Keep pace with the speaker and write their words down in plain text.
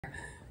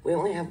We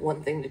only have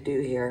one thing to do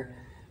here,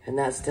 and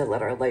that's to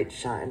let our light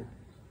shine.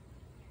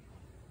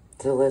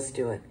 So let's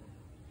do it.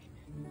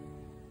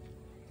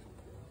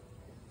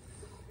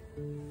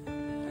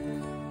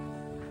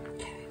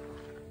 Okay.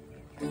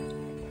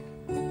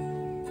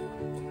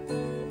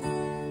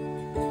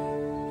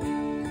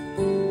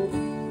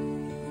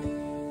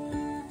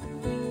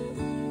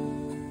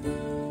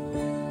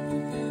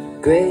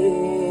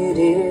 Great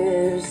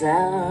is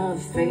our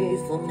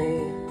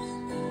faithfulness,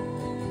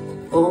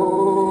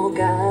 O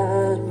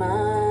God,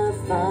 my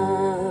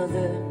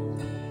Father.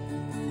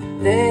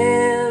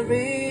 There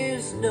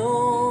is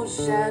no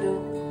shadow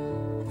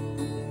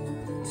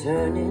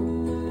turning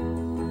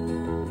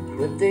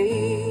with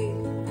thee.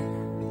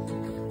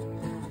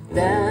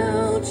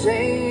 Thou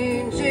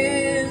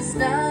changes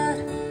not,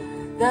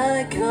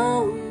 thy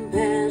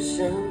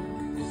compassions,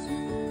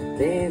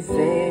 they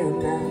fail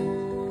not.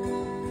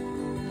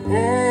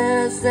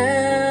 As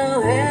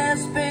thou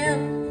hast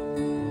been,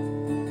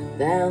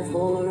 thou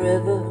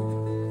forever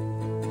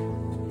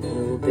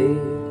will be.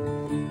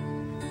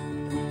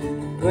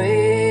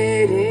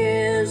 Great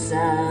is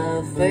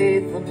our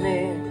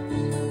faithfulness,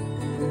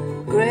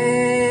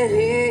 great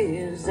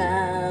is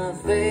our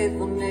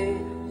faithfulness.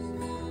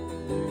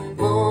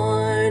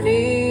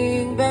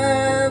 Morning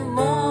by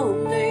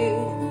morning,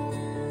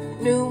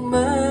 new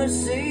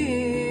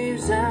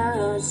mercies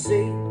I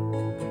see.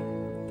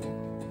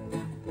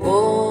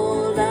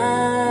 All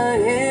I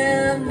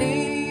have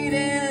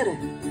needed,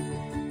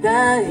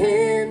 thy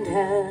hand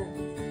hath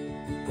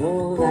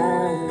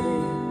provided.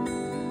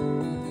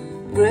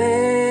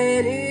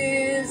 Great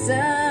is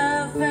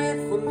thy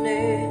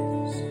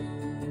faithfulness,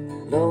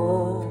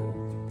 Lord,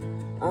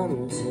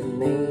 unto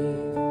me.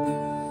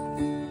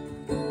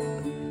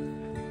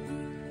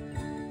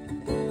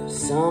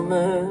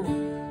 Summer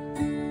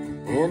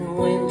and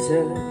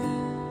winter,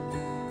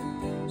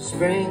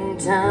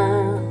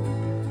 springtime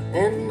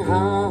and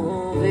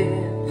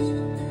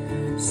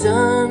harvest,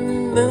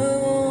 sun,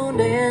 moon,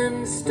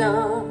 and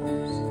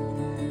stars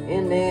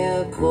in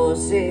their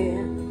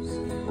courses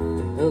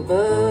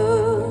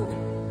above,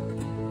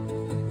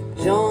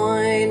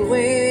 join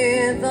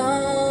with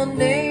all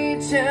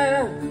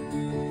nature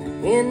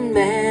in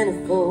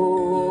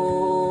manifold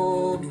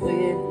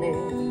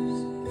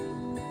witness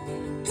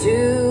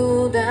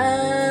to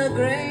thy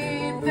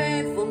great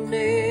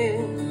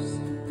faithfulness,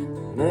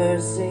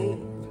 mercy,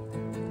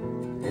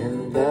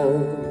 and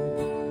love.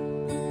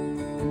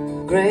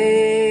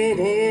 Great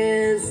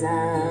is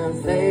thy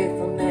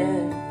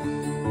faithfulness,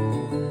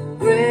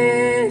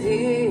 great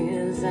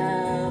is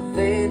thy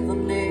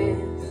faithfulness.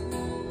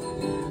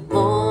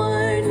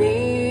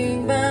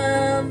 Morning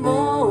by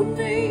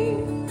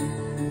morning,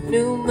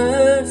 new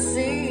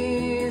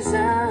mercies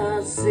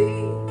I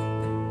see.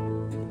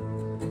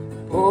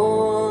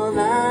 All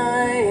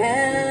I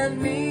have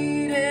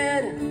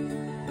needed,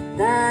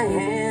 thy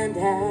hand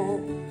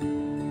hath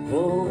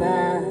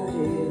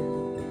provided.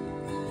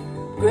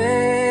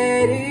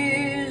 Great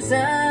is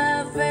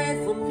thy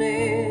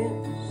faithfulness,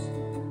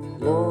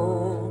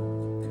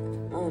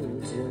 Lord,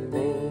 unto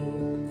me.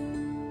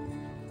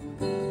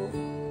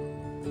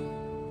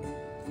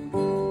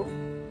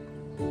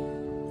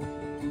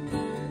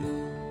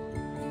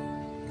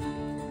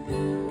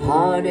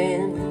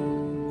 Pardon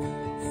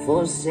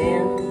for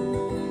sin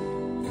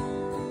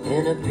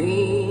and a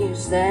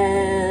peace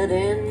that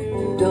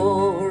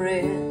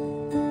endureth.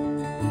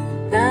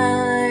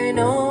 Thine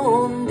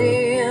own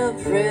dear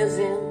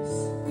presence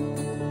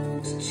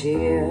to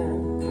cheer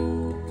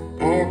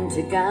and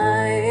to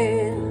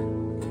guide,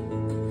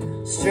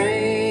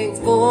 strength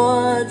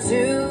for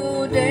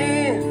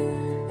today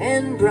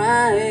and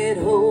bright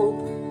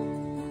hope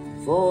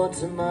for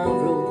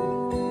tomorrow.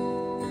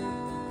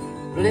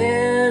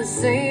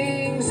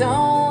 Blessings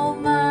all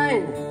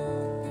mine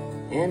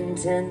and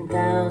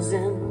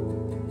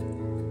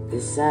 10,000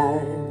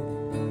 beside.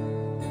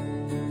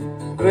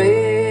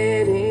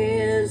 Great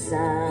is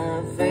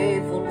thy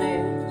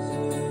faithfulness,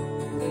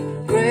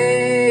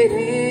 great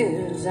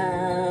is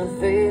thy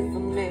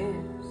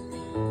faithfulness.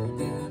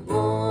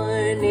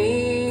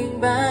 Morning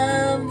by